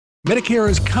Medicare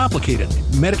is complicated.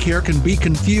 Medicare can be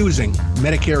confusing.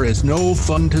 Medicare is no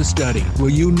fun to study. Will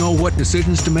you know what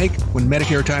decisions to make when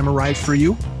Medicare time arrives for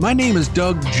you? My name is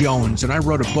Doug Jones, and I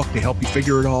wrote a book to help you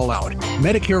figure it all out.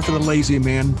 Medicare for the Lazy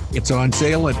Man. It's on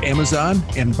sale at Amazon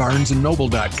and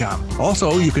BarnesandNoble.com.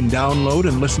 Also, you can download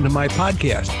and listen to my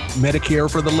podcast,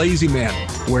 Medicare for the Lazy Man,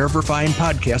 wherever fine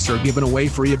podcasts are given away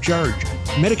free of charge.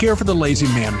 Medicare for the Lazy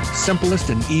Man, simplest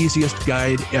and easiest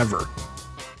guide ever.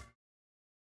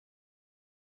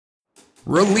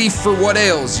 Relief for what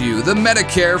ails you. The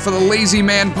Medicare for the Lazy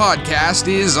Man podcast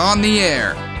is on the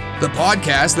air. The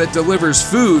podcast that delivers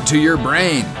food to your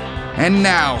brain. And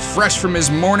now, fresh from his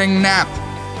morning nap,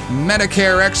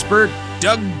 Medicare expert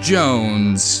Doug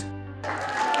Jones.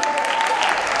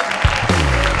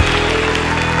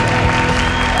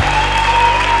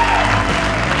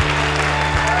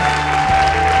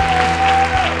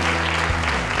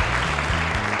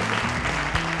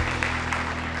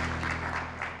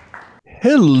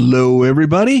 Hello,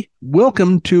 everybody.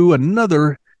 Welcome to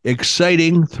another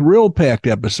exciting, thrill-packed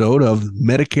episode of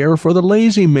Medicare for the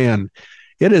Lazy Man.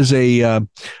 It is a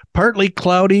partly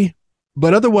cloudy,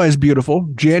 but otherwise beautiful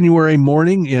January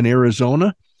morning in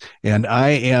Arizona, and I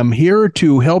am here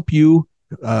to help you,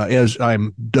 as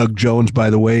I'm Doug Jones,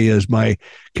 by the way, as my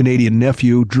Canadian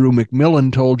nephew, Drew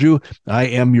McMillan, told you. I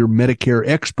am your Medicare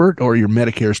expert or your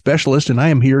Medicare specialist, and I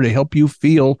am here to help you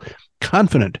feel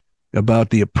confident about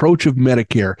the approach of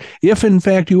Medicare. If, in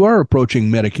fact, you are approaching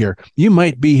Medicare, you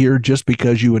might be here just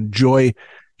because you enjoy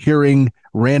hearing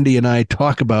Randy and I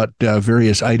talk about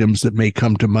various items that may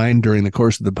come to mind during the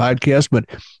course of the podcast. But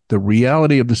the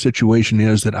reality of the situation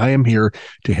is that I am here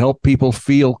to help people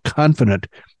feel confident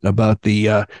about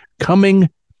the coming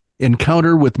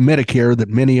encounter with Medicare that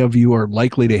many of you are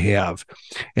likely to have.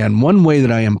 And one way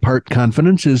that I impart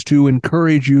confidence is to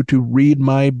encourage you to read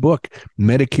my book,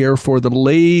 Medicare for the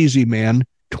Lazy Man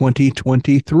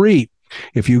 2023.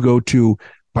 If you go to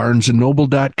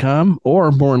BarnesandNoble.com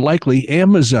or more likely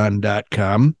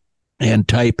Amazon.com and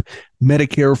type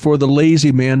Medicare for the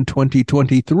Lazy Man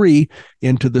 2023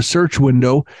 into the search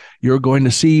window, you're going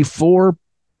to see 4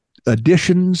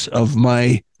 editions of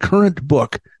my current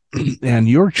book. And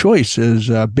your choice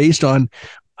is based on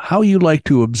how you like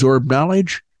to absorb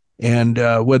knowledge and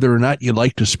whether or not you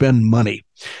like to spend money.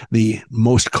 The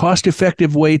most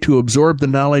cost-effective way to absorb the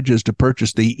knowledge is to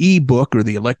purchase the e-book or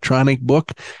the electronic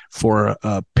book for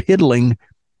a piddling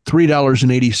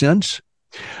 $3.80.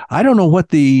 I don't know what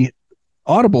the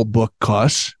Audible book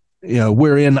costs,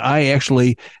 wherein I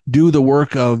actually do the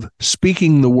work of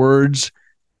speaking the words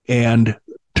and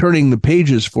turning the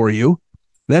pages for you.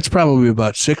 That's probably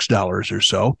about $6 or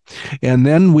so. And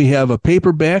then we have a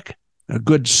paperback, a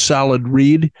good solid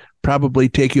read, probably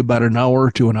take you about an hour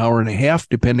to an hour and a half,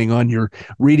 depending on your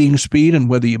reading speed and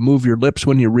whether you move your lips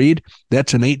when you read.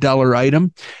 That's an $8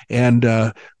 item. And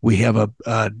we have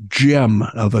a gem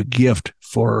of a gift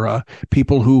for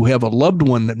people who have a loved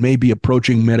one that may be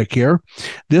approaching Medicare.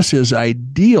 This is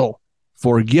ideal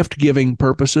for gift-giving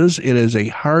purposes. It is a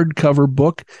hardcover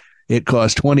book. It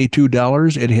costs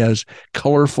 $22. It has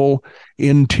colorful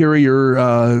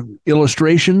interior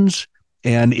illustrations,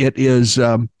 and it is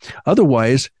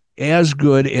otherwise as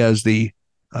good as the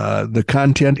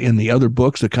content in the other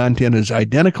books. The content is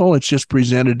identical. It's just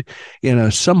presented in a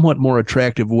somewhat more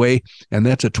attractive way, and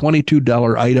that's a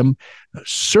 $22 item,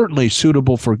 certainly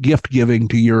suitable for gift giving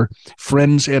to your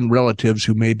friends and relatives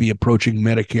who may be approaching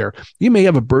Medicare. You may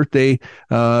have a birthday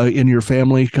in your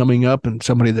family coming up and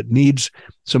somebody that needs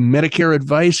some Medicare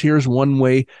advice. Here's one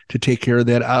way to take care of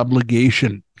that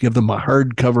obligation. Give them a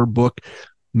hardcover book,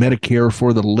 Medicare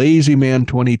for the Lazy Man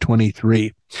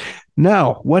 2023.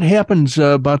 Now, what happens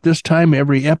about this time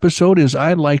every episode is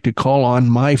I like to call on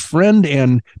my friend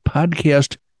and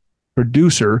podcast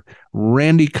producer,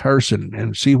 Randy Carson,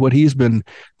 and see what he's been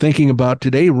thinking about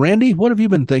today. Randy, what have you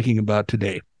been thinking about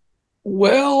today?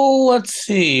 Well, let's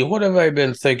see. What have I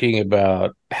been thinking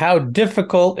about? How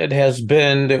difficult it has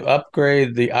been to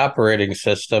upgrade the operating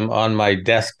system on my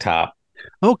desktop.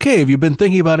 Okay, have you been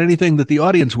thinking about anything that the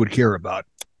audience would care about?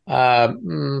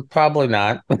 Probably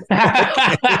not.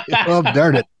 Well,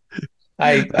 darn it.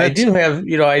 I do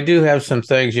have some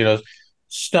things,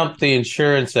 stump the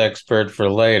insurance expert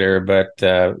for later, but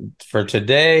for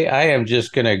today, I am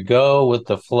just going to go with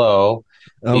the flow.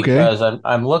 Okay. Because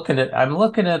I'm looking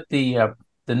at the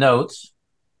notes.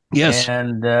 Yes.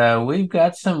 And we've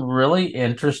got some really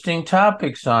interesting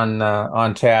topics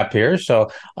on tap here.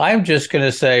 So I'm just going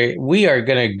to say we are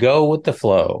going to go with the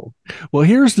flow. Well,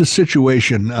 here's the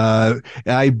situation.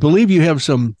 I believe you have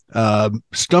some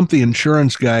Stump the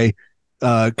Insurance Guy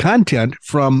content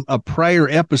from a prior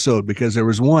episode, because there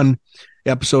was one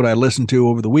episode I listened to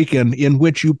over the weekend in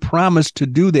which you promised to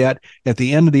do that at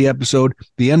the end of the episode.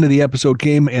 The end of the episode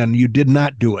came and you did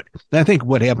not do it. I think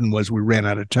what happened was we ran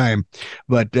out of time,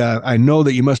 but I know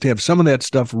that you must have some of that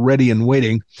stuff ready and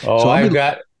waiting. Oh, so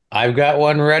I've got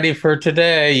one ready for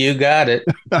today. You got it.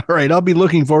 All right. I'll be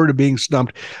looking forward to being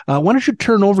stumped. Why don't you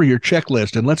turn over your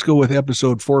checklist and let's go with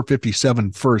episode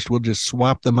 457 first. We'll just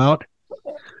swap them out.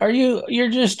 You're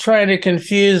just trying to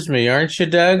confuse me, aren't you,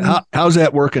 Doug? How's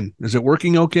that working? Is it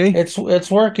working okay? It's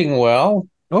working well.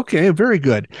 Okay, very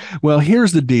good. Well,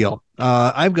 here's the deal.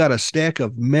 I've got a stack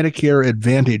of Medicare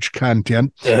Advantage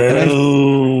content.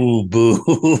 Oh,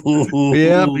 boo.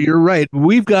 Yeah, you're right.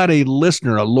 We've got a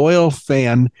listener, a loyal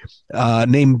fan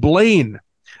named Blaine.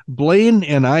 Blaine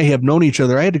and I have known each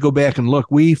other. I had to go back and look.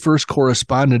 We first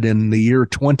corresponded in the year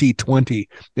 2020,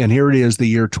 and here it is, the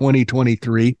year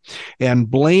 2023. And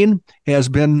Blaine has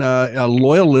been a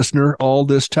loyal listener all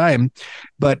this time,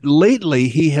 but lately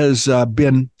his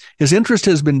interest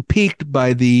has been piqued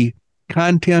by the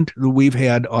content that we've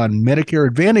had on Medicare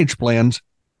Advantage plans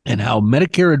and how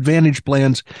Medicare Advantage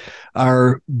plans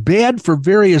are bad for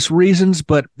various reasons,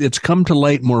 but it's come to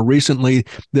light more recently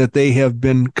that they have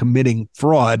been committing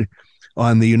fraud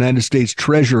on the United States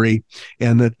Treasury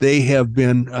and that they have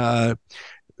been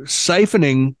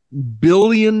siphoning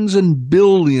billions and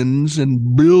billions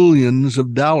and billions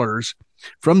of dollars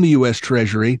from the U.S.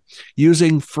 Treasury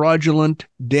using fraudulent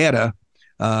data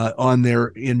on their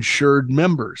insured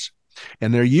members.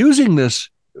 And they're using this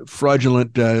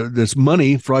fraudulently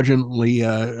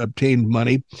obtained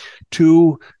money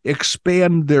to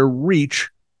expand their reach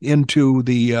into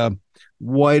the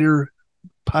wider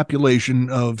population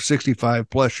of 65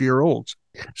 plus year olds.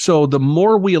 So the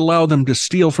more we allow them to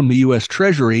steal from the U.S.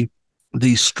 Treasury,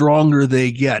 the stronger they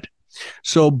get.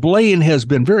 So Blaine has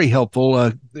been very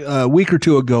helpful. A week or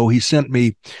two ago, he sent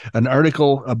me an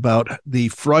article about the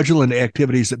fraudulent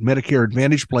activities that Medicare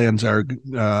Advantage plans are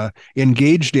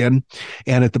engaged in.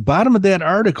 And at the bottom of that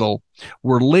article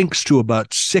were links to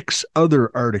about 6 other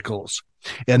articles.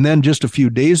 And then just a few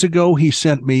days ago, he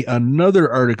sent me another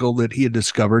article that he had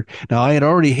discovered. Now, I had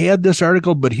already had this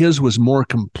article, but his was more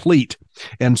complete.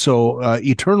 And so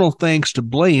eternal thanks to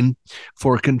Blaine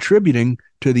for contributing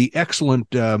to the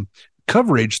excellent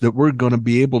coverage that we're going to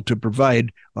be able to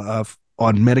provide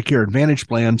on Medicare Advantage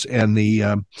plans and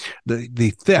the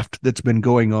theft that's been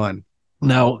going on.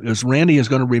 Now, as Randy is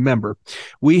going to remember,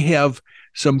 we have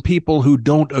some people who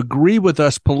don't agree with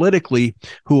us politically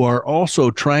who are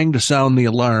also trying to sound the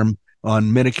alarm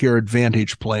on Medicare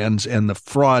Advantage plans and the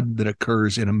fraud that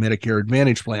occurs in a Medicare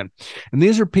Advantage plan. And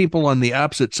these are people on the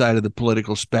opposite side of the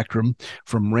political spectrum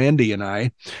from Randy and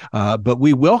I, but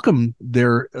we welcome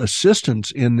their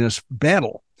assistance in this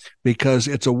battle because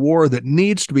it's a war that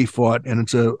needs to be fought and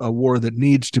it's a war that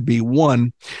needs to be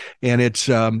won. And it's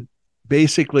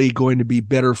basically going to be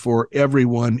better for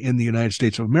everyone in the United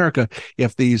States of America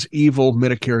if these evil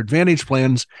Medicare Advantage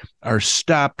plans are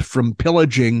stopped from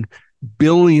pillaging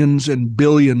billions and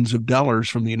billions of dollars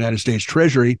from the United States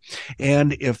Treasury,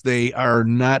 and if they are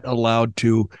not allowed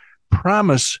to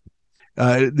promise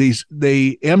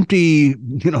they empty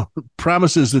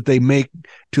promises that they make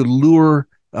to lure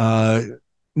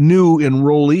new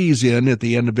enrollees in at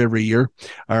the end of every year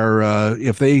are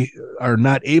if they are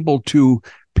not able to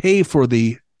pay for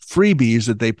the freebies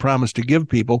that they promise to give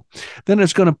people, then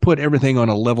it's going to put everything on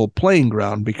a level playing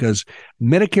ground because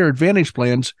Medicare Advantage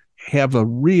plans have a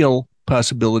real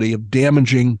possibility of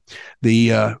damaging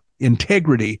the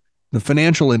integrity, the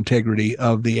financial integrity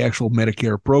of the actual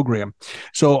Medicare program.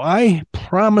 So I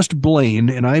promised Blaine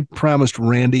and I promised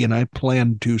Randy, and I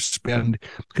plan to spend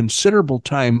considerable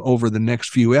time over the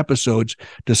next few episodes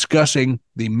discussing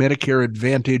the Medicare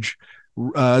Advantage,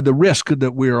 the risk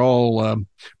that we're all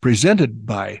presented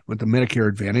by with the Medicare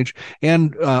Advantage,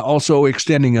 and also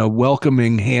extending a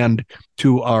welcoming hand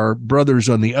to our brothers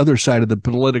on the other side of the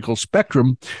political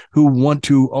spectrum who want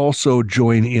to also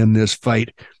join in this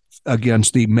fight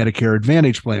against the Medicare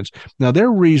Advantage plans. Now,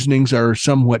 their reasonings are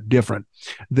somewhat different.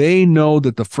 They know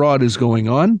that the fraud is going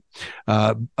on.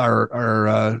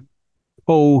 Our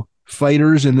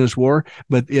fighters in this war,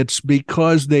 but it's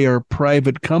because they are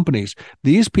private companies.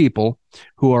 These people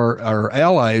who are our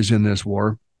allies in this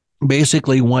war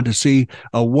basically want to see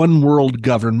a one world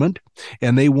government,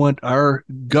 and they want our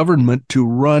government to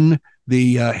run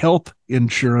the health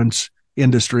insurance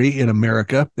industry in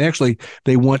America. Actually,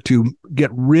 they want to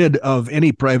get rid of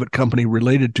any private company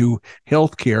related to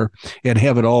healthcare and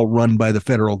have it all run by the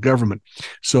federal government.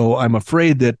 So I'm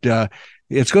afraid that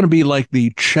It's going to be like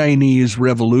the Chinese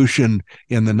Revolution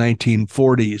in the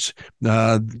 1940s.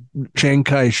 Chiang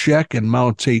Kai-shek and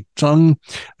Mao Zedong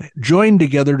joined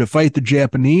together to fight the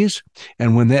Japanese,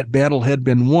 and when that battle had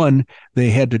been won, they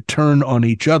had to turn on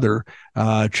each other.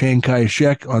 Chiang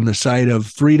Kai-shek on the side of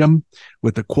freedom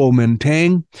with the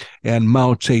Kuomintang, and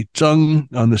Mao Zedong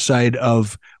on the side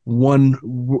of one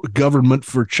government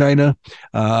for China,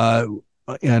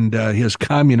 and his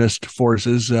communist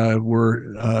forces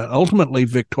were ultimately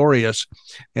victorious.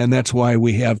 And that's why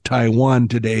we have Taiwan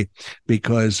today,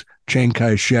 because Chiang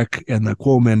Kai-shek and the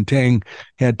Kuomintang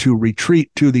had to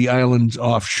retreat to the islands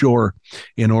offshore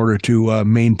in order to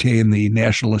maintain the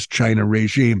nationalist China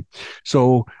regime.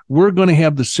 So we're going to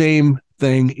have the same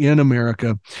thing in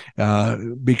America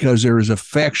because there is a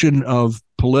faction of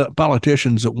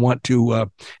politicians that want to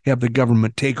have the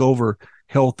government take over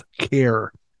health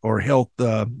care or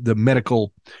the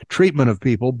medical treatment of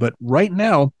people. But right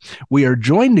now, we are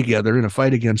joined together in a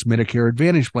fight against Medicare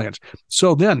Advantage plans.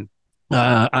 So then,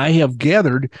 I have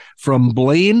gathered from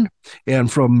Blaine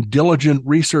and from diligent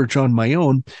research on my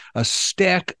own a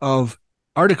stack of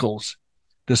articles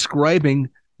describing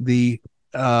the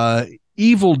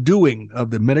evil doing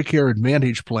of the Medicare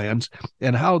Advantage plans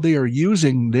and how they are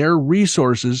using their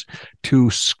resources to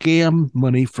scam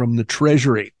money from the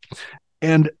Treasury.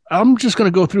 And I'm just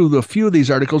going to go through a few of these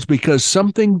articles because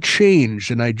something changed,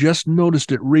 and I just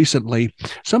noticed it recently.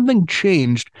 Something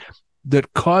changed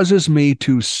that causes me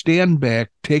to stand back,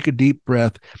 take a deep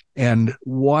breath, and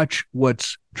watch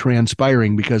what's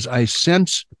transpiring, because I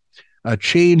sense a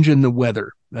change in the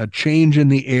weather, a change in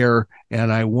the air,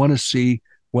 and I want to see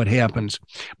what happens.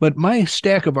 But my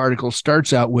stack of articles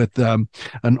starts out with an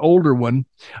older one,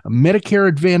 Medicare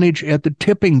Advantage at the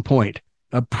Tipping Point,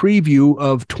 a preview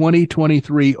of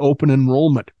 2023 open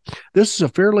enrollment. This is a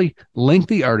fairly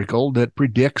lengthy article that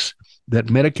predicts that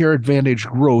Medicare Advantage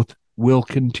growth will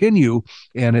continue,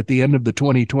 and at the end of the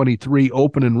 2023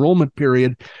 open enrollment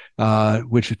period,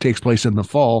 which takes place in the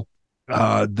fall,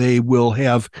 they will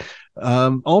have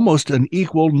almost an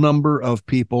equal number of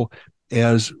people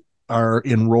as are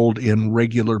enrolled in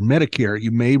regular Medicare.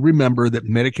 You may remember that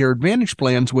Medicare Advantage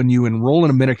plans, when you enroll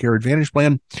in a Medicare Advantage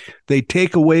plan, they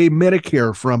take away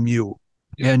Medicare from you.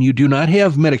 And you do not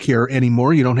have Medicare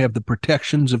anymore. You don't have the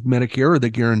protections of Medicare or the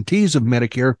guarantees of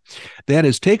Medicare. That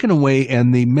is taken away,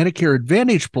 and the Medicare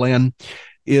Advantage plan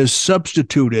is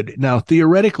substituted. Now,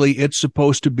 theoretically, it's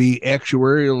supposed to be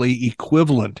actuarially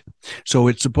equivalent. So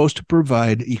it's supposed to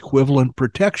provide equivalent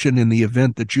protection in the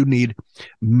event that you need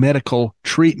medical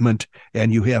treatment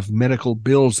and you have medical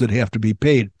bills that have to be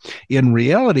paid. In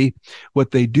reality,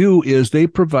 what they do is they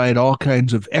provide all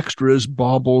kinds of extras,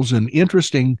 baubles, and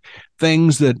interesting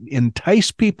things that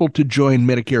entice people to join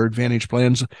Medicare Advantage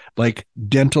plans, like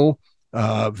dental,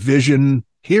 vision,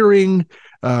 hearing,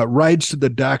 rides to the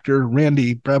doctor.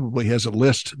 Randy probably has a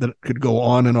list that could go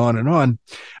on and on and on,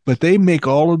 but they make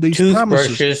all of these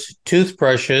promises.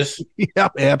 Toothbrushes.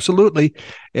 Yep, absolutely.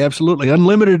 Absolutely.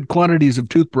 Unlimited quantities of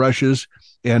toothbrushes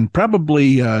and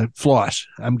probably floss.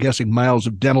 I'm guessing miles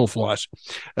of dental floss.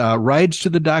 Rides to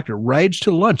the doctor, rides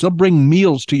to lunch. They'll bring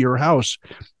meals to your house.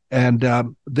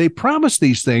 And they promise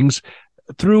these things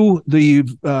through the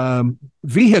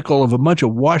vehicle of a bunch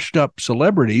of washed up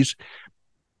celebrities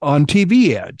on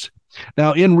TV ads.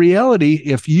 Now, in reality,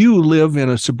 if you live in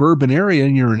a suburban area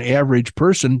and you're an average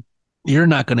person, you're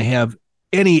not going to have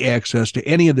any access to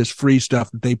any of this free stuff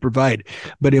that they provide.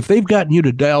 But if they've gotten you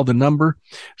to dial the number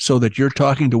so that you're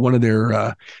talking to one of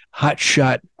their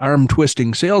hotshot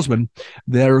arm-twisting salesmen,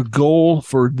 their goal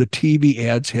for the TV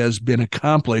ads has been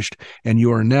accomplished, and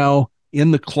you are now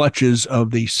in the clutches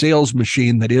of the sales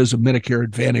machine that is a Medicare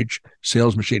Advantage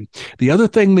sales machine. The other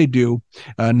thing they do,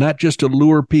 not just to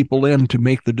lure people in to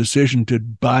make the decision to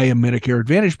buy a Medicare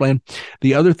Advantage plan,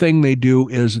 the other thing they do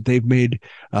is that they've made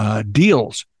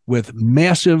deals with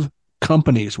massive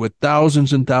companies with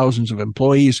thousands and thousands of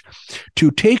employees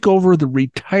to take over the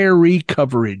retiree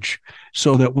coverage,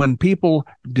 so that when people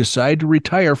decide to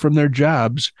retire from their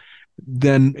jobs,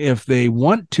 then if they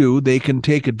want to, they can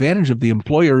take advantage of the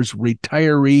employer's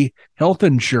retiree health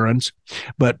insurance.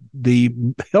 But the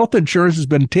health insurance has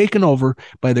been taken over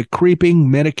by the creeping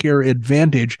Medicare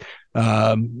Advantage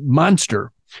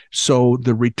monster. So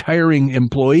the retiring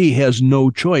employee has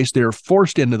no choice. They're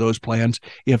forced into those plans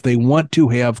if they want to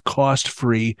have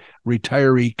cost-free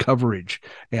retiree coverage.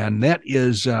 And that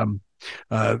is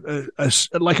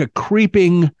like a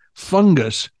creeping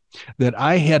fungus that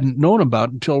I hadn't known about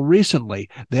until recently.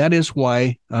 That is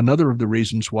why, another of the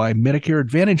reasons why Medicare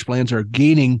Advantage plans are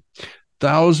gaining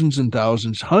thousands and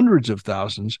thousands, hundreds of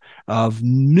thousands of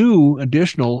new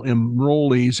additional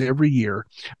enrollees every year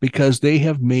because they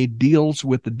have made deals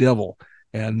with the devil.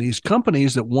 And these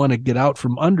companies that want to get out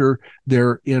from under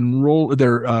their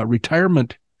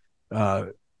retirement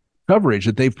coverage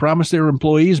that they've promised their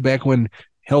employees back when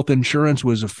health insurance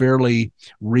was a fairly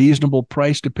reasonable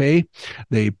price to pay.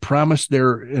 They promised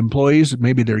their employees,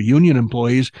 maybe their union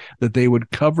employees, that they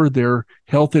would cover their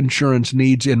health insurance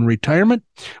needs in retirement.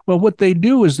 Well, what they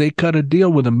do is they cut a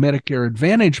deal with a Medicare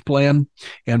Advantage plan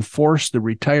and force the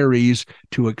retirees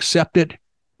to accept it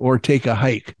or take a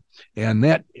hike. And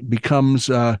that becomes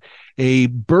a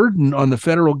burden on the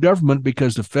federal government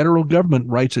because the federal government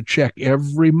writes a check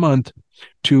every month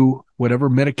to whatever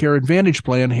Medicare Advantage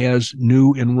plan has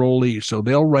new enrollees. So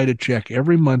they'll write a check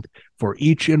every month for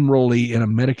each enrollee in a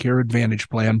Medicare Advantage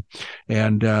plan,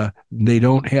 and they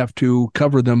don't have to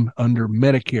cover them under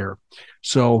Medicare.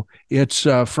 So it's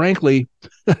frankly,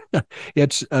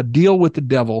 it's a deal with the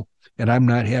devil, and I'm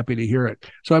not happy to hear it.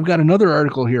 So I've got another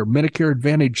article here. Medicare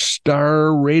Advantage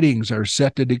star ratings are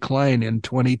set to decline in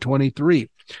 2023.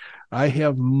 I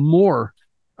have more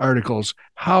articles.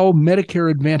 How Medicare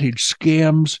Advantage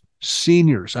scams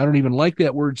seniors. I don't even like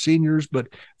that word seniors, but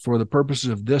for the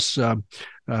purposes of this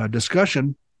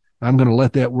discussion, I'm going to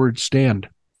let that word stand.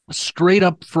 Straight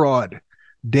up fraud.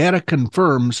 Data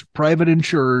confirms private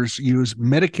insurers use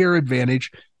Medicare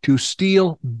Advantage to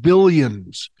steal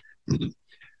billions.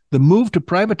 The move to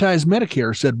privatize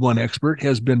Medicare, said one expert,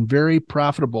 has been very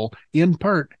profitable, in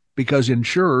part because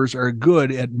insurers are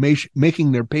good at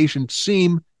making their patients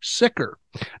seem sicker.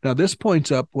 Now, this points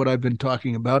up what I've been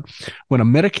talking about. When a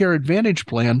Medicare Advantage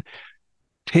plan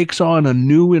takes on a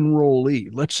new enrollee,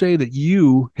 let's say that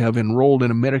you have enrolled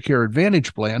in a Medicare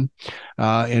Advantage plan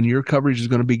and your coverage is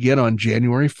going to begin on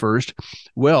January 1st.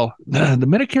 Well, the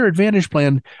Medicare Advantage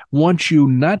plan wants you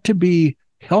not to be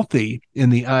healthy in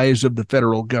the eyes of the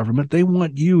federal government. They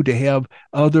want you to have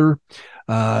other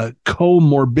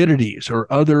comorbidities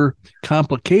or other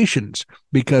complications,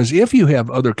 because if you have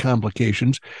other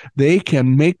complications, they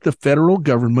can make the federal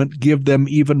government give them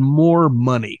even more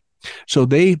money. So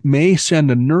they may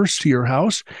send a nurse to your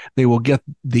house. They will get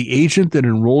the agent that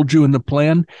enrolled you in the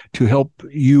plan to help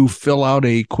you fill out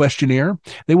a questionnaire.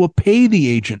 They will pay the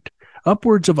agent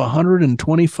upwards of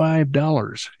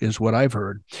 $125 is what I've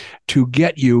heard to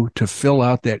get you to fill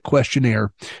out that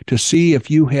questionnaire to see if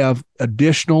you have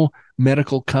additional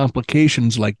medical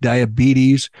complications like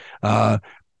diabetes,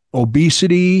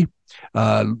 obesity,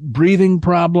 breathing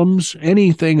problems,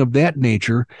 anything of that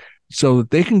nature, so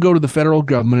that they can go to the federal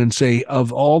government and say,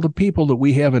 of all the people that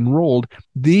we have enrolled,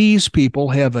 these people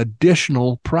have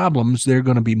additional problems. They're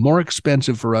going to be more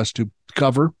expensive for us to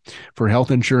cover for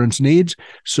health insurance needs.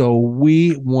 So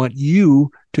we want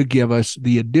you to give us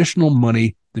the additional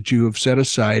money that you have set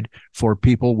aside for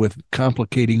people with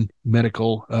complicating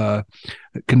medical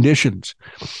conditions.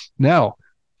 Now,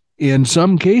 in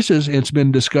some cases, it's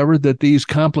been discovered that these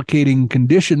complicating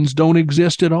conditions don't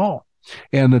exist at all,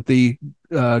 and that the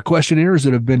questionnaires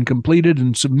that have been completed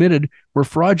and submitted were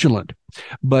fraudulent.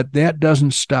 But that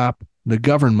doesn't stop the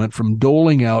government from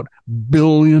doling out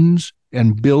billions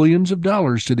and billions of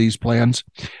dollars to these plans,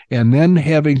 and then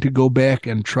having to go back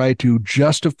and try to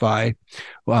justify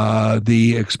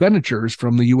the expenditures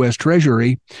from the U.S.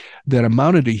 Treasury that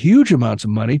amounted to huge amounts of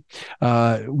money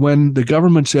when the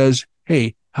government says,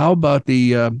 hey, how about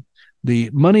the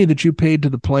money that you paid to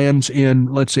the plans in,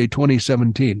 let's say,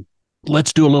 2017?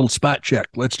 Let's do a little spot check.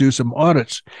 Let's do some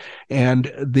audits.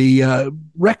 And the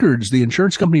records, the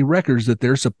insurance company records that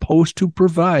they're supposed to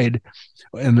provide,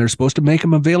 and they're supposed to make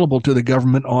them available to the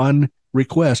government on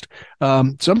request,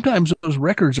 sometimes those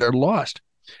records are lost.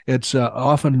 It's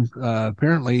often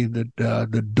apparently that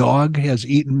the dog has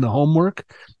eaten the homework,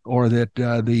 or that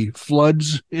the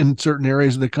floods in certain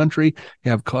areas of the country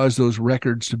have caused those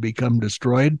records to become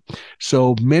destroyed.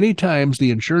 So many times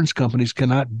the insurance companies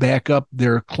cannot back up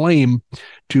their claim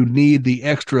to need the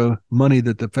extra money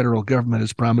that the federal government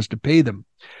has promised to pay them.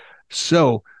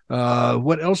 So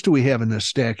what else do we have in this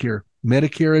stack here?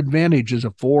 Medicare Advantage is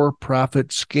a for-profit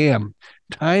scam.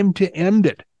 Time to end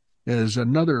it is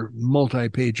another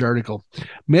multi-page article.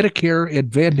 Medicare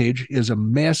Advantage is a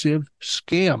massive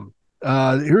scam.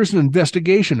 Here's an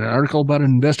article about an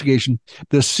investigation.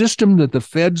 The system that the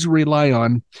feds rely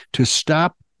on to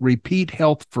stop repeat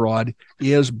health fraud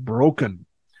is broken.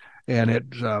 And it's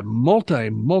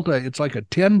it's like a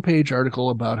 10-page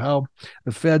article about how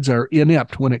the feds are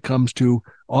inept when it comes to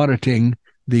auditing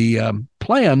the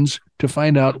plans to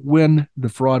find out when the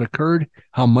fraud occurred,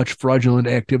 how much fraudulent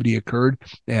activity occurred,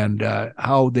 and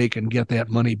how they can get that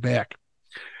money back.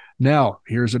 Now,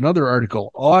 here's another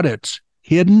article. Audits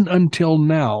hidden until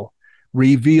now,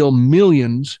 reveal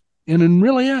millions, and in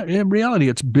reality,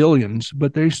 it's billions,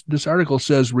 but this article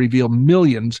says reveal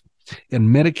millions in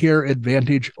Medicare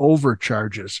Advantage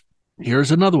overcharges.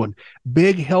 Here's another one.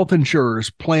 Big health insurers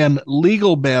plan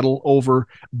legal battle over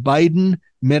Biden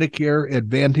Medicare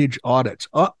Advantage audits.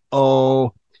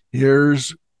 Uh-oh,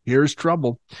 here's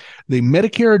trouble. The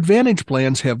Medicare Advantage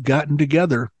plans have gotten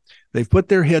together. They've put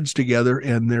their heads together,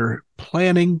 and they're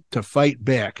planning to fight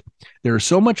back. There's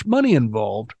so much money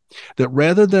involved that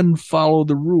rather than follow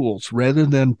the rules, rather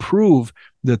than prove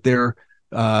that they're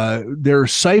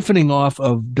siphoning off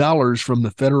of dollars from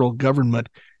the federal government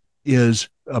is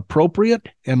appropriate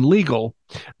and legal,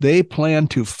 they plan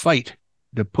to fight,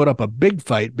 to put up a big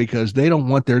fight, because they don't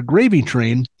want their gravy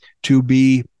train to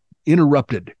be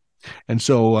interrupted. And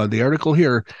so the article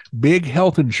here, big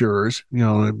health insurers, a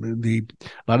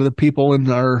lot of the people in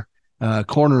our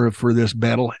corner for this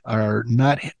battle are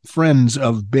not friends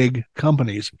of big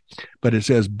companies, but it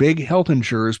says big health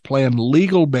insurers plan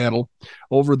legal battle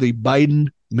over the Biden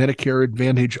Medicare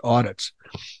Advantage audits.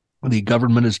 The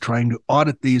government is trying to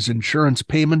audit these insurance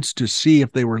payments to see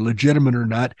if they were legitimate or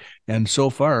not, and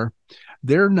so far,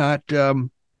 they're not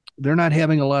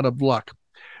having a lot of luck.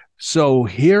 So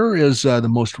here is the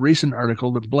most recent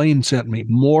article that Blaine sent me.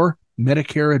 More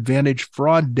Medicare Advantage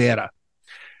fraud data.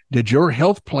 Did your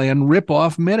health plan rip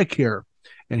off Medicare?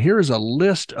 And here is a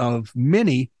list of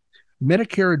many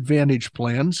Medicare Advantage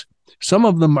plans. Some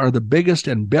of them are the biggest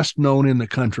and best known in the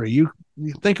country. You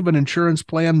think of an insurance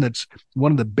plan that's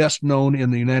one of the best known in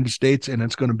the United States, and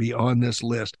it's going to be on this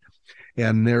list.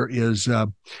 And there is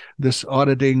this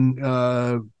auditing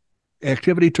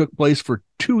activity took place for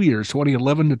 2 years,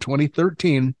 2011 to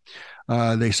 2013.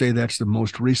 They say that's the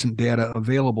most recent data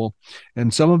available.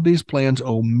 And some of these plans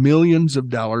owe millions of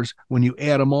dollars. When you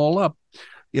add them all up,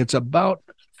 it's about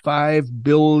 $5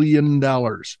 billion.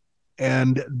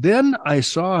 And then I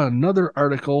saw another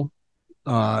article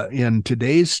in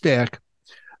today's stack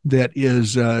that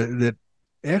is that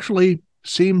actually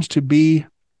seems to be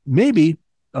maybe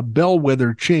a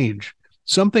bellwether change.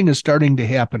 Something is starting to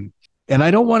happen. And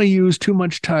I don't want to use too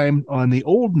much time on the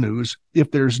old news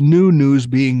if there's new news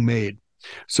being made.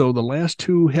 So the last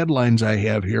two headlines I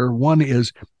have here, one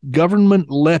is government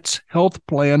lets health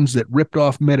plans that ripped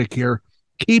off Medicare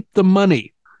keep the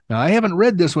money. Now, I haven't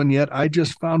read this one yet. I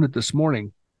just found it this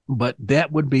morning. But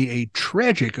that would be a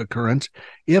tragic occurrence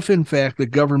if, in fact, the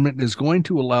government is going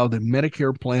to allow the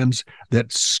Medicare plans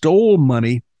that stole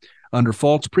money under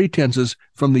false pretenses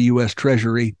from the U.S.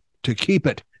 Treasury to keep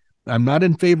it. I'm not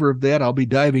in favor of that. I'll be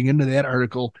diving into that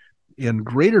article in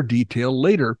greater detail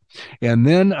later. And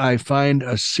then I find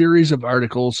a series of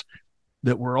articles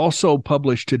that were also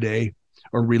published today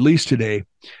or released today.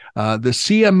 The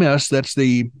CMS, that's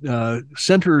the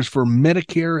Centers for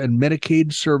Medicare and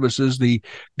Medicaid Services, the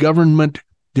government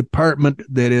department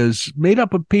that is made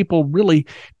up of people really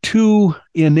too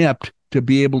inept to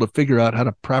be able to figure out how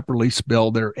to properly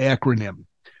spell their acronym.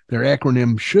 Their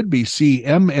acronym should be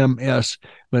CMMS,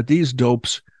 but these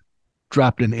dopes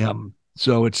dropped an M.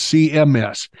 So it's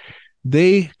CMS.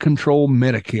 They control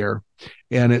Medicare,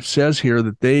 and it says here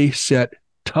that they set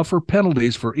tougher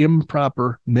penalties for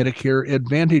improper Medicare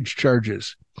Advantage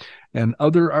charges. And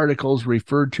other articles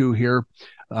referred to here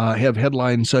have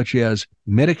headlines such as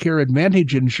Medicare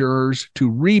Advantage insurers to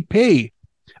repay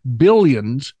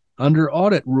billions under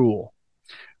audit rule.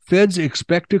 Feds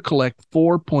expect to collect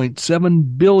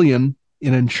 $4.7 billion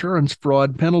in insurance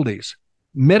fraud penalties.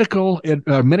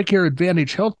 Medicare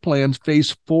Advantage health plans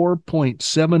face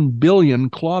 $4.7 billion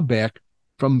clawback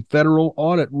from federal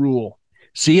audit rule.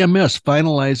 CMS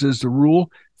finalizes the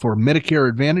rule for Medicare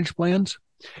Advantage plans.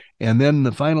 And then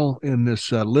the final in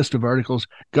this list of articles,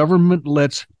 government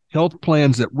lets health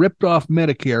plans that ripped off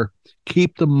Medicare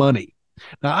keep the money.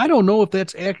 Now, I don't know if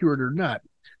that's accurate or not.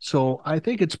 So I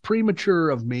think it's premature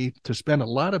of me to spend a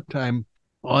lot of time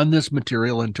on this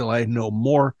material until I know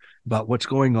more about what's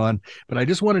going on. But I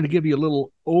just wanted to give you a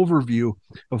little overview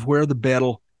of where the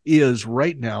battle is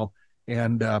right now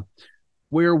and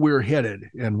where we're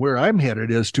headed. And where I'm headed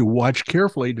is to watch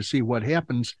carefully to see what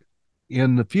happens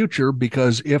in the future,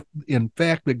 because if, in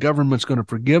fact, the government's going to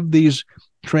forgive these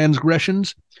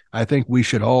transgressions, I think we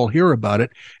should all hear about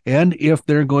it. And if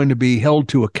they're going to be held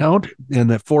to account and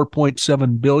that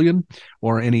 $4.7 billion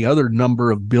or any other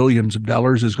number of billions of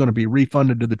dollars is going to be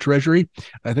refunded to the Treasury,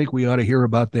 I think we ought to hear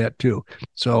about that too.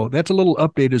 So that's a little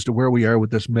update as to where we are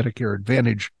with this Medicare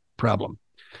Advantage problem.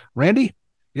 Randy,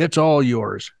 it's all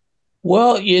yours.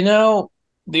 Well,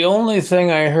 The only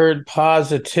thing I heard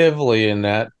positively in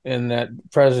that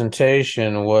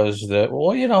presentation was that,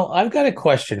 well, I've got a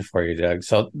question for you, Doug.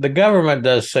 So the government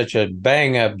does such a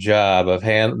bang up job of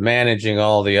managing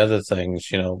all the other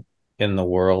things, in the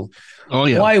world. Oh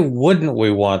yeah. Why wouldn't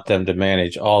we want them to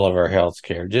manage all of our health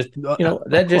care?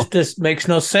 That just makes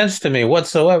no sense to me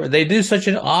whatsoever. They do such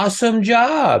an awesome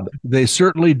job. They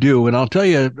certainly do. And I'll tell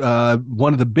you,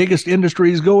 one of the biggest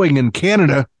industries going in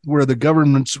Canada, where the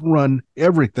governments run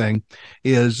everything,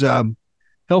 is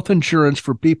health insurance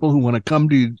for people who want to come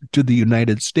to the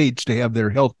United States to have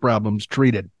their health problems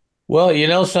treated. Well, you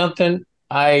know something?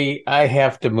 I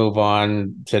have to move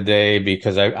on today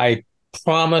because I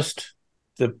promised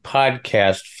the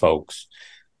podcast folks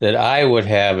that I would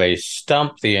have a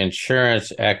Stump the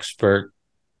Insurance Expert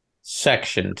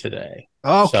section today.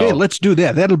 Okay, let's do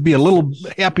that. That'll be a little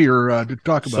happier to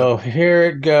talk about. So here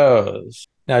it goes.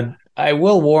 Now, I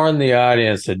will warn the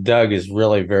audience that Doug is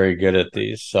really very good at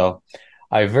these, so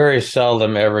I very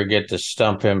seldom ever get to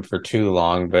stump him for too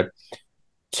long. But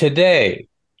today,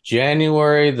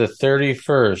 January the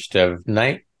 31st of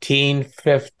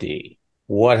 1950,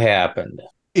 what happened?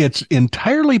 It's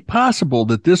entirely possible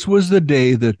that this was the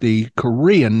day that the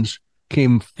Koreans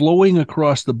came flowing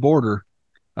across the border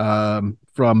from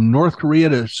North Korea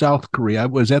to South Korea. I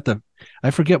was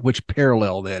I forget which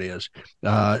parallel that is.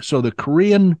 So the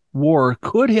Korean War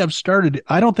could have started.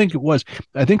 I don't think it was.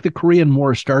 I think the Korean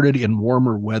War started in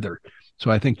warmer weather. So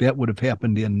I think that would have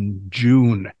happened in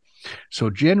June. So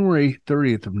January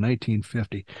 30th of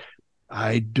 1950.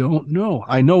 I don't know.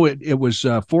 I know it was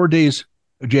 4 days.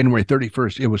 January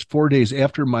 31st. It was 4 days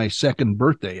after my second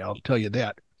birthday. I'll tell you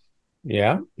that.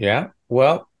 Yeah.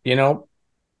 Well,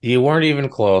 you weren't even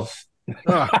close.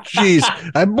 Oh, geez.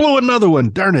 I blew another one.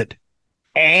 Darn it.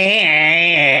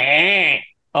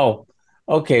 Oh,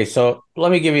 okay. So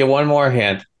let me give you one more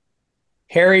hint.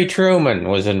 Harry Truman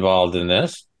was involved in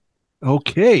this.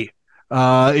 Okay.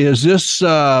 Is this,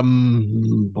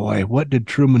 boy, what did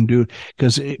Truman do?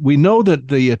 Because we know that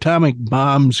the atomic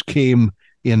bombs came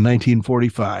in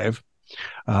 1945.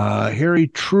 Harry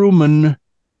Truman,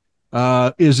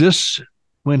 is this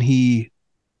when he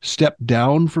stepped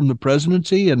down from the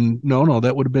presidency? And no,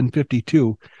 that would have been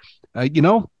 52. I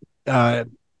cannot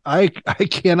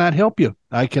help you.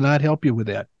 I cannot help you with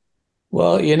that.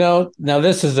 Well, now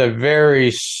this is a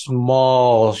very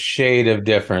small shade of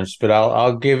difference, but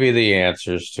I'll give you the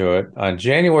answers to it. On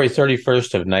January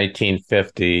 31st of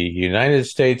 1950, United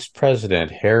States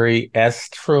President Harry S.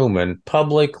 Truman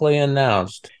publicly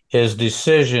announced his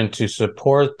decision to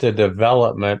support the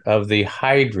development of the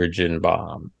hydrogen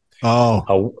bomb.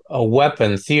 Oh, a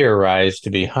weapon theorized to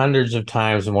be hundreds of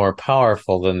times more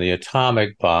powerful than the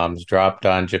atomic bombs dropped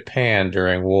on Japan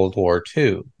during World War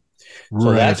II. So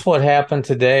right. That's what happened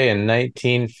today in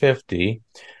 1950.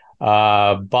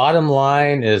 Bottom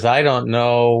line is, I don't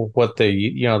know what the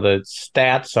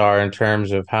stats are in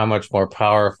terms of how much more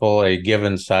powerful a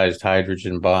given sized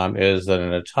hydrogen bomb is than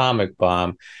an atomic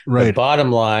bomb. Right. But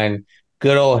bottom line,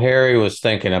 good old Harry was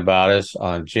thinking about us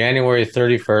on January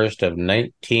 31st of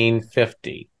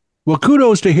 1950. Well,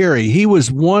 kudos to Harry. He was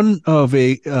one of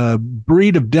a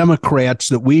breed of Democrats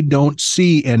that we don't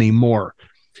see anymore.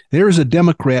 There's a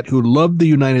Democrat who loved the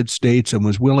United States and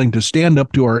was willing to stand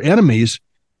up to our enemies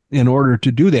in order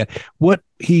to do that. What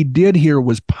he did here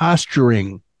was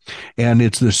posturing. And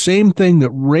it's the same thing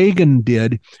that Reagan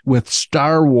did with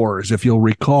Star Wars. If you'll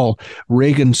recall,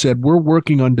 Reagan said, we're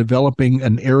working on developing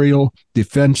an aerial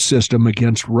defense system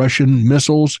against Russian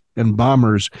missiles and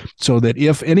bombers so that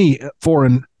if any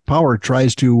foreign power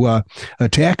tries to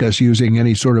attack us using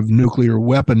any sort of nuclear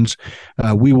weapons,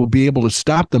 we will be able to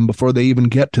stop them before they even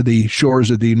get to the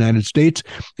shores of the United States.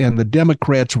 And the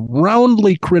Democrats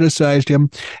roundly criticized him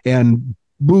and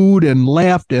booed and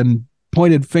laughed and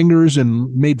pointed fingers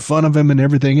and made fun of him and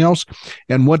everything else.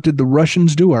 And what did the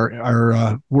Russians do?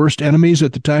 Our worst enemies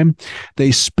at the time?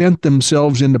 They spent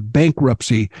themselves into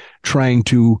bankruptcy trying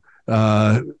to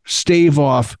stave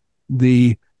off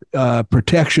the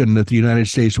protection that the United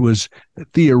States was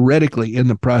theoretically in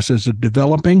the process of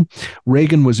developing.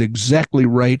 Reagan was exactly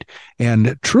right,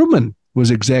 and Truman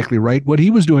was exactly right. What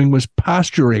he was doing was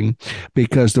posturing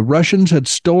because the Russians had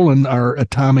stolen our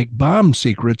atomic bomb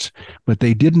secrets, but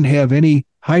they didn't have any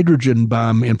hydrogen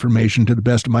bomb information to the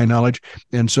best of my knowledge.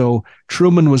 And so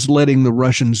Truman was letting the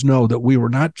Russians know that we were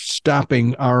not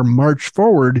stopping our march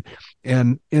forward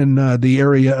and in the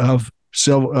area of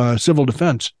civil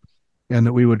defense, and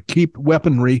that we would keep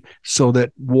weaponry so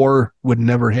that war would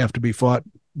never have to be fought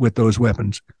with those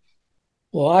weapons.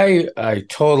 Well, I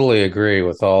totally agree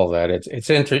with all that. It's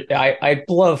interesting. I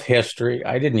love history.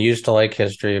 I didn't used to like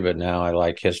history, but now I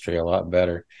like history a lot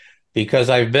better because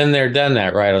I've been there, done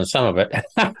that, right, on some of it.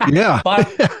 Yeah.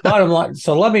 Bottom line.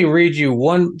 So let me read you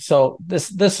one. So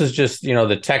this is just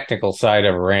the technical side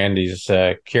of Randy's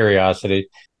curiosity.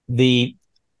 The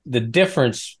the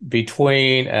difference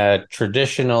between a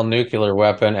traditional nuclear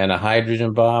weapon and a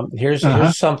hydrogen bomb. Here's Uh-huh.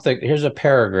 here's something. Here's a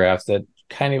paragraph that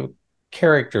kind of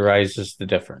characterizes the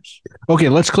difference. Okay,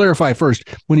 let's clarify first.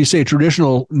 When you say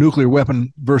traditional nuclear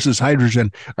weapon versus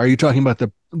hydrogen, are you talking about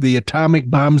the atomic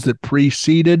bombs that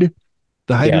preceded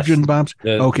the Yes, hydrogen bombs?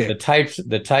 the Okay.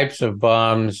 the types of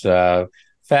bombs,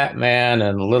 Fat Man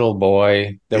and Little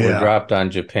Boy, that were Yeah. dropped on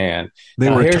Japan. They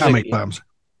Now were here's atomic a bombs.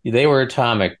 They were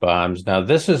atomic bombs. Now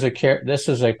this is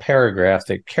a paragraph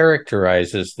that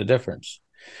characterizes the difference.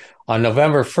 On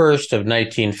November 1st of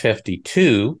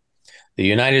 1952, the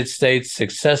United States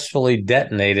successfully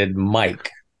detonated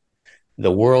Mike,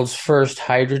 the world's first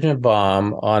hydrogen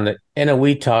bomb on the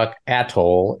Eniwetok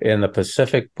Atoll in the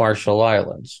Pacific Marshall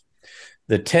Islands.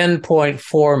 The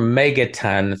 10.4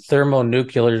 megaton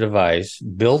thermonuclear device,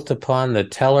 built upon the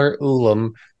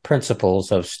Teller-Ulam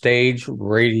principles of stage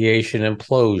radiation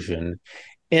implosion,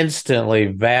 instantly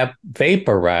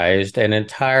vaporized an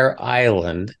entire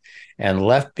island and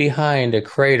left behind a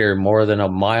crater more than a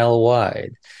mile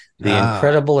wide. The Ah,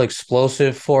 incredible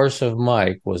explosive force of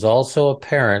Mike was also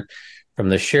apparent from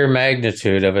the sheer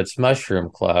magnitude of its mushroom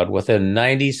cloud. Within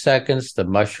 90 seconds, the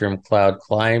mushroom cloud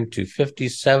climbed to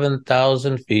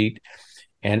 57,000 feet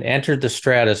and entered the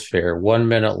stratosphere. 1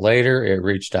 minute later, it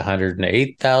reached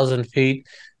 108,000 feet,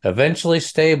 eventually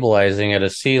stabilizing at a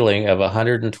ceiling of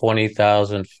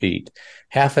 120,000 feet.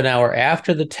 Half an hour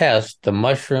after the test, the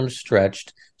mushroom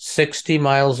stretched 60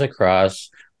 miles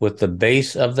across, with the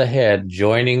base of the head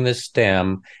joining the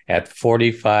stem at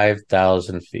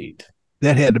 45,000 feet.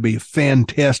 that had to be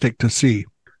fantastic to see.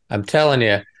 I'm telling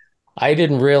you, I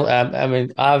didn't real. I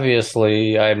mean,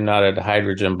 obviously, I'm not a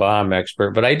hydrogen bomb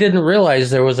expert, but I didn't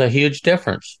realize there was a huge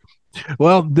difference.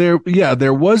 Well, there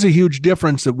was a huge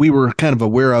difference that we were kind of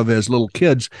aware of as little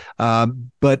kids,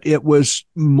 but it was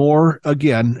more,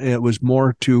 again, it was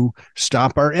more to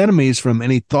stop our enemies from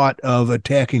any thought of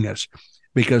attacking us,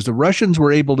 because the Russians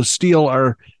were able to steal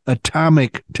our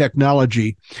atomic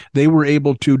technology. They were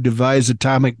able to devise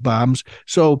atomic bombs.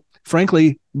 So,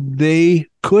 frankly, they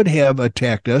could have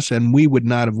attacked us, and we would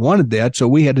not have wanted that. So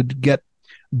we had to get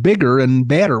bigger and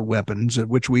badder weapons,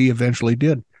 which we eventually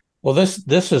did. Well,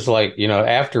 this is like,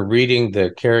 after reading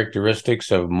the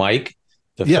characteristics of Mike,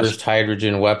 the Yes. first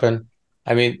hydrogen weapon.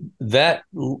 I mean, that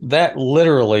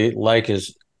literally like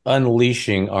is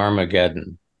unleashing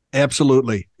Armageddon.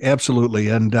 Absolutely, absolutely.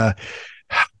 And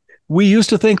we used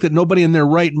to think that nobody in their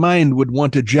right mind would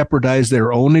want to jeopardize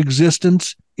their own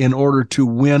existence in order to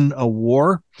win a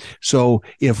war. So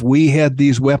if we had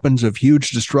these weapons of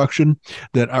huge destruction,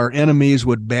 that our enemies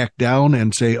would back down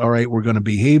and say, all right, we're going to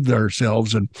behave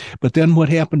ourselves. But then what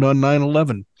happened on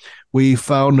 9/11? We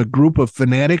found a group of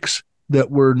fanatics that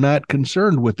were not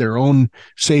concerned with their own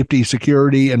safety,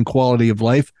 security, and quality of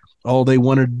life. All they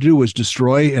wanted to do was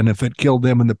destroy, and if it killed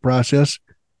them in the process,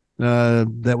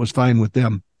 that was fine with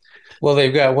them. Well,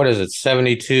 they've got, what is it,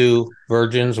 72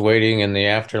 virgins waiting in the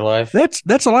afterlife?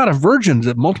 That's a lot of virgins.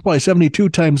 That multiply 72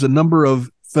 times the number of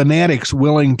fanatics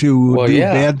willing to Well, do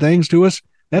yeah. bad things to us.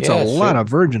 That's a Yeah, lot sure. of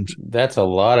virgins. That's a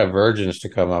lot of virgins to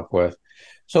come up with.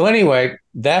 So anyway,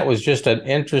 that was just an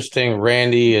interesting.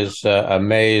 Randy is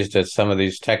amazed at some of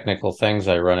these technical things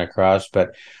I run across,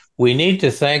 but we need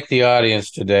to thank the audience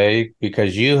today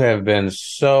because you have been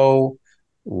so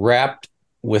wrapped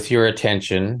with your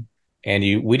attention, and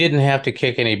we didn't have to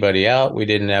kick anybody out. We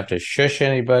didn't have to shush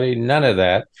anybody, none of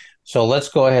that. So let's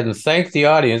go ahead and thank the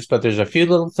audience, but there's a few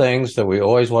little things that we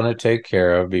always want to take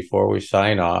care of before we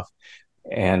sign off,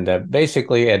 and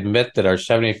basically admit that our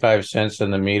 75 cents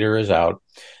in the meter is out.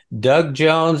 Doug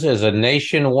Jones is a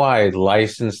nationwide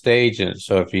licensed agent.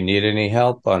 So if you need any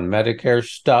help on Medicare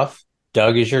stuff,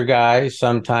 Doug is your guy.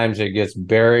 Sometimes it gets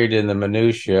buried in the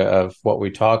minutia of what we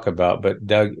talk about, but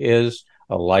Doug is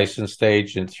a licensed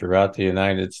agent throughout the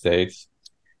United States.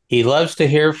 He loves to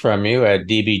hear from you at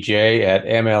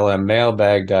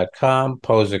dbj@mlmmailbag.com.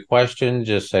 Pose a question,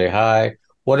 just say hi,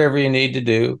 whatever you need to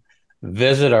do.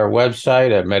 Visit our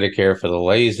website at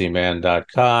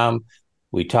medicareforthelazyman.com.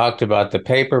 We talked about the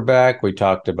paperback, we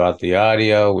talked about the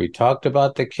audio, we talked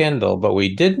about the Kindle, but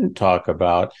we didn't talk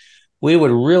about, we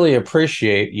would really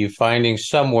appreciate you finding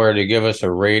somewhere to give us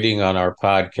a rating on our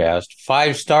podcast.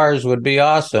 5 stars would be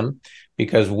awesome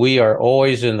because we are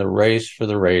always in the race for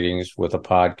the ratings with a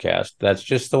podcast. That's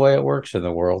just the way it works in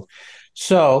the world.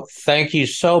 So thank you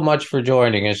so much for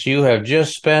joining us. You have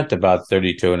just spent about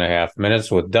 32 and a half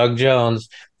minutes with Doug Jones,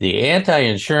 the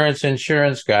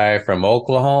insurance guy from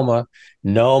Oklahoma.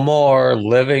 No more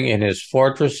living in his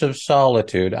fortress of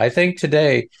solitude. I think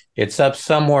today it's up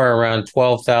somewhere around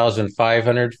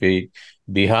 12,500 feet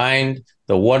behind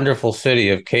the wonderful city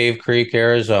of Cave Creek,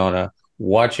 Arizona,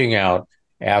 watching out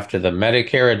after the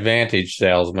Medicare Advantage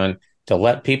salesman to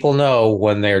let people know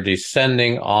when they're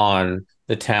descending on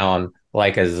the town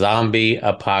like a zombie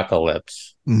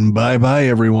apocalypse. Bye-bye,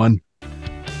 everyone.